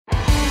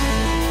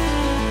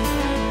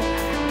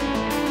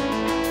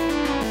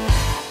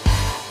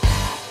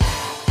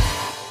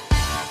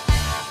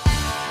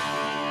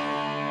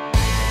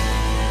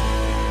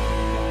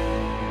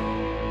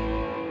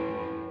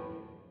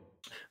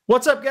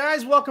What's up,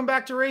 guys? Welcome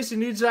back to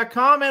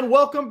RacingNews.com and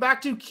welcome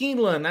back to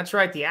Keeneland. That's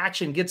right, the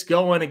action gets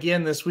going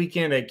again this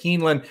weekend at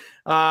Keeneland.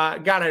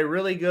 Got a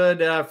really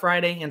good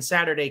Friday and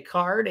Saturday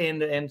card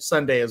and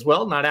Sunday as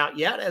well. Not out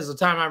yet as the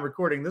time I'm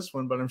recording this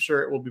one, but I'm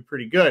sure it will be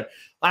pretty good.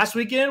 Last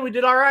weekend, we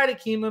did all right at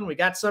Keeneland. We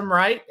got some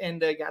right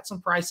and got some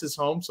prices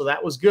home, so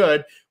that was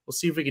good. We'll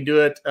see if we can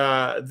do it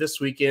this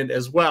weekend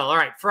as well. All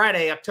right,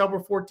 Friday, October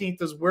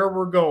 14th is where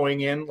we're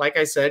going in. Like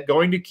I said,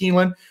 going to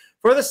Keeneland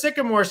for the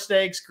Sycamore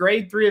Stakes,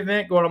 grade 3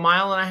 event, going 1.5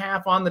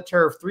 miles on the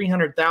turf,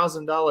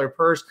 $300,000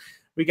 purse.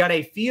 We got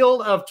a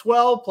field of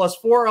 12 plus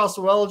 4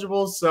 also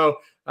eligible. So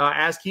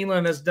as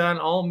Keeneland has done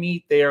all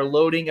meet, they are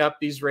loading up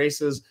these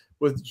races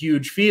with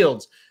huge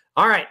fields.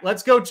 All right,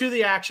 let's go to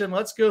the action.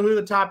 Let's go who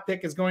the top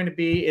pick is going to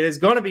be. It is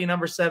going to be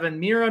number 7,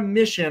 Miranda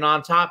Mission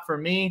on top for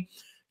me.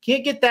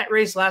 Can't get that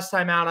race last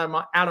time out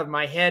of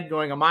my head,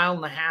 going 1.5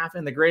 miles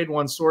in the grade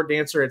 1 Sword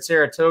Dancer at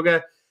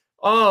Saratoga.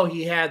 Oh,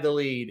 he had the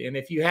lead. And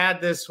if you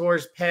had this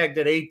horse pegged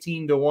at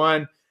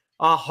 18-1,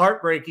 a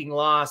heartbreaking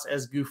loss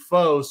as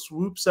Gouffo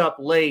swoops up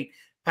late,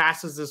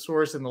 passes this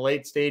horse in the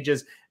late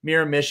stages.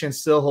 Miranda Mission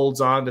still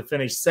holds on to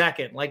finish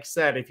second. Like I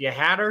said, if you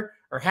had her,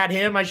 or had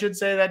him, I should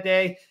say, that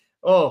day,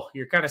 oh,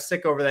 you're kind of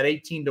sick over that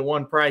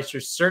 18-1 price. You're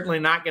certainly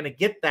not going to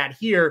get that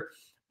here,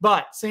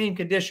 but same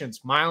conditions,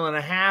 1.5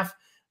 miles.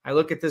 I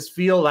look at this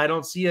field, I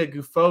don't see a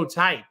Gouffo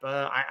type.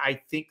 I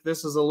think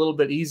this is a little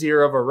bit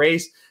easier of a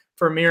race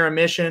for Miranda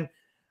Mission.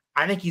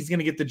 I think he's going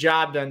to get the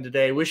job done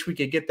today. Wish we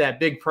could get that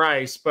big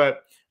price,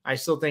 but I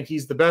still think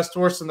he's the best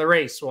horse in the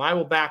race. So I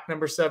will back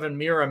number 7,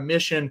 Miranda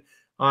Mission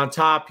on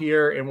top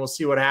here, and we'll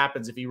see what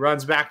happens. If he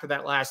runs back to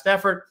that last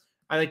effort,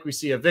 I think we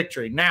see a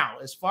victory. Now,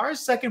 as far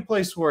as second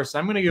place horse,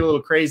 I'm going to get a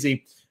little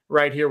crazy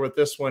right here with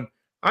this one.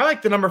 I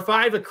like the number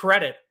 5, A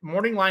Credit,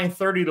 morning line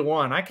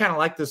 30-1. I kind of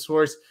like this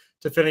horse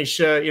to finish,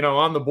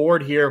 on the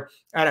board here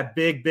at a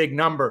big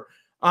number.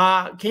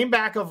 Came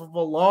back off of a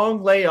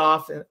long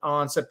layoff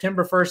on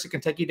September 1st at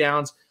Kentucky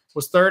Downs,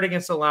 was third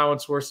against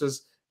allowance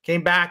horses,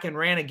 came back and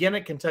ran again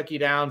at Kentucky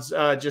Downs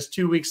just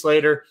 2 weeks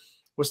later,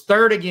 was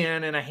third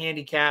again in a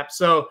handicap.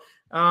 So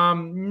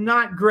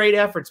not great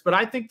efforts, but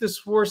I think this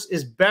horse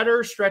is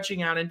better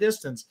stretching out in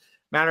distance.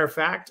 Matter of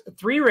fact,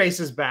 3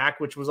 races back,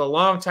 which was a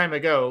long time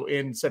ago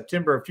in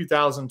September of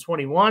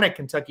 2021 at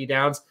Kentucky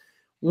Downs,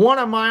 won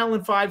a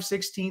 1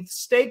 5/16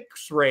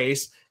 stakes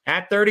race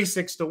at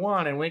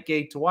 36-1 and went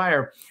gate to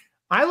wire.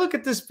 I look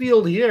at this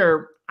field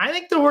here. I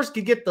think the horse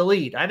could get the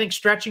lead. I think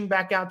stretching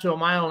back out to 1.5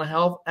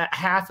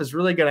 miles is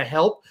really going to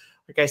help.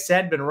 Like I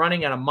said, been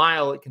running at 1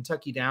 mile at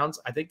Kentucky Downs.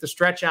 I think the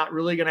stretch out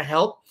really going to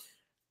help.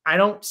 I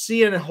don't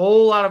see a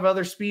whole lot of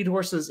other speed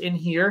horses in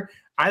here.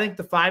 I think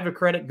the 5, A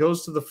Credit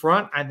goes to the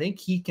front. I think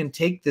he can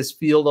take this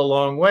field a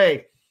long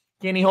way.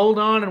 Can he hold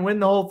on and win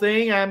the whole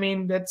thing? I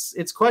mean,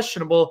 it's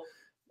questionable.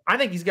 I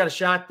think he's got a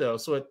shot, though.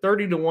 So at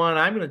 30-1,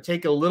 I'm going to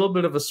take a little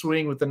bit of a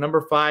swing with the number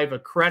 5, A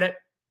Credit.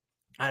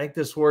 I think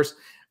this horse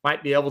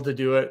might be able to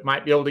do it,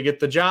 might be able to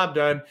get the job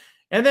done.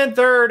 And then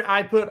third,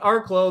 I put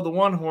Arklow, the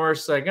 1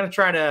 horse. I'm going to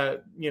try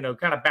to,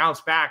 kind of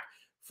bounce back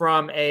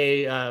from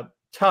a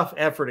tough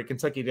effort at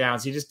Kentucky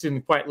Downs. He just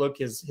didn't quite look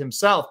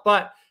himself.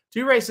 But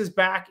 2 races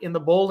back in the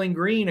Bowling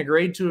Green, a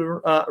grade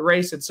 2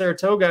 race at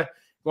Saratoga,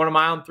 going 1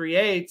 mile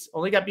 3/8,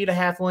 only got beat a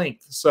half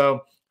length.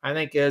 So I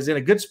think is in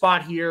a good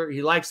spot here.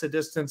 He likes the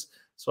distance,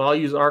 so I'll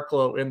use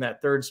Arklow in that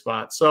third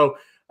spot. So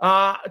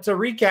to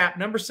recap,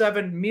 number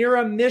 7,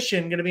 Miranda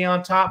Mission, going to be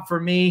on top for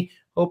me,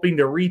 hoping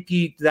to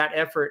repeat that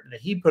effort that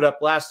he put up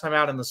last time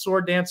out in the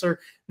Sword Dancer.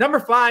 Number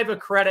 5, A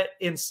Credit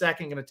in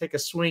second. Going to take a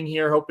swing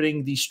here,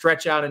 hoping the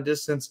stretch out in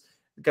distance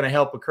is going to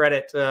help A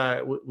Credit.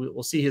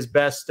 We'll see his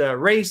best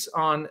race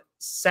on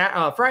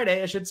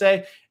Friday, I should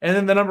say, and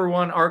then the number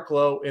 1,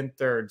 Arklow in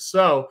third.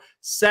 So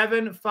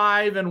 7,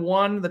 5, and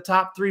 1, the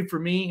top 3 for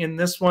me in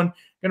this one.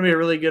 Going to be a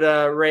really good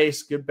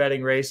race, good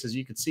betting race. As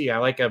you can see, I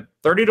like a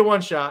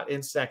 30-1 shot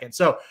in second.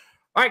 So,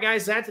 all right,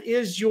 guys, that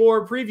is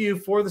your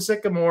preview for the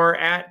Sycamore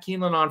at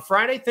Keeneland on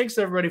Friday. Thanks,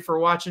 everybody, for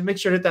watching. Make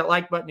sure to hit that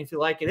like button if you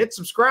like it. Hit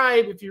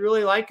subscribe if you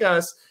really like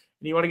us.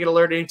 And you want to get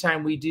alerted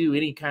anytime we do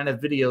any kind of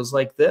videos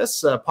like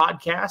this,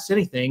 podcasts,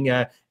 anything,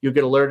 you'll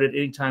get alerted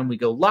anytime we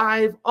go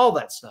live, all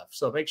that stuff.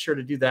 So make sure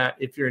to do that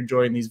if you're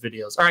enjoying these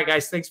videos. All right,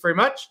 guys, thanks very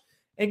much.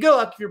 And good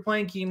luck if you're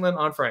playing Keeneland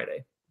on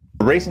Friday.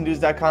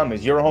 RacingNews.com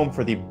is your home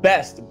for the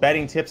best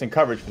betting tips and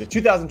coverage for the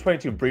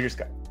 2022 Breeders'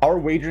 Cup. Our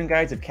wagering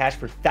guides have cash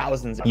for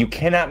thousands. You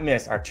cannot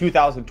miss our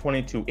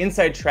 2022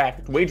 Inside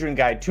Track wagering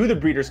guide to the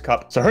Breeders'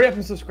 Cup. So hurry up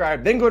and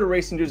subscribe, then go to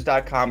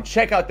RacingNews.com,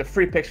 check out the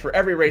free picks for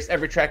every race,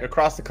 every track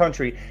across the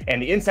country,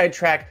 and the Inside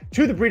Track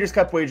to the Breeders'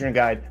 Cup wagering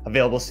guide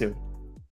available soon.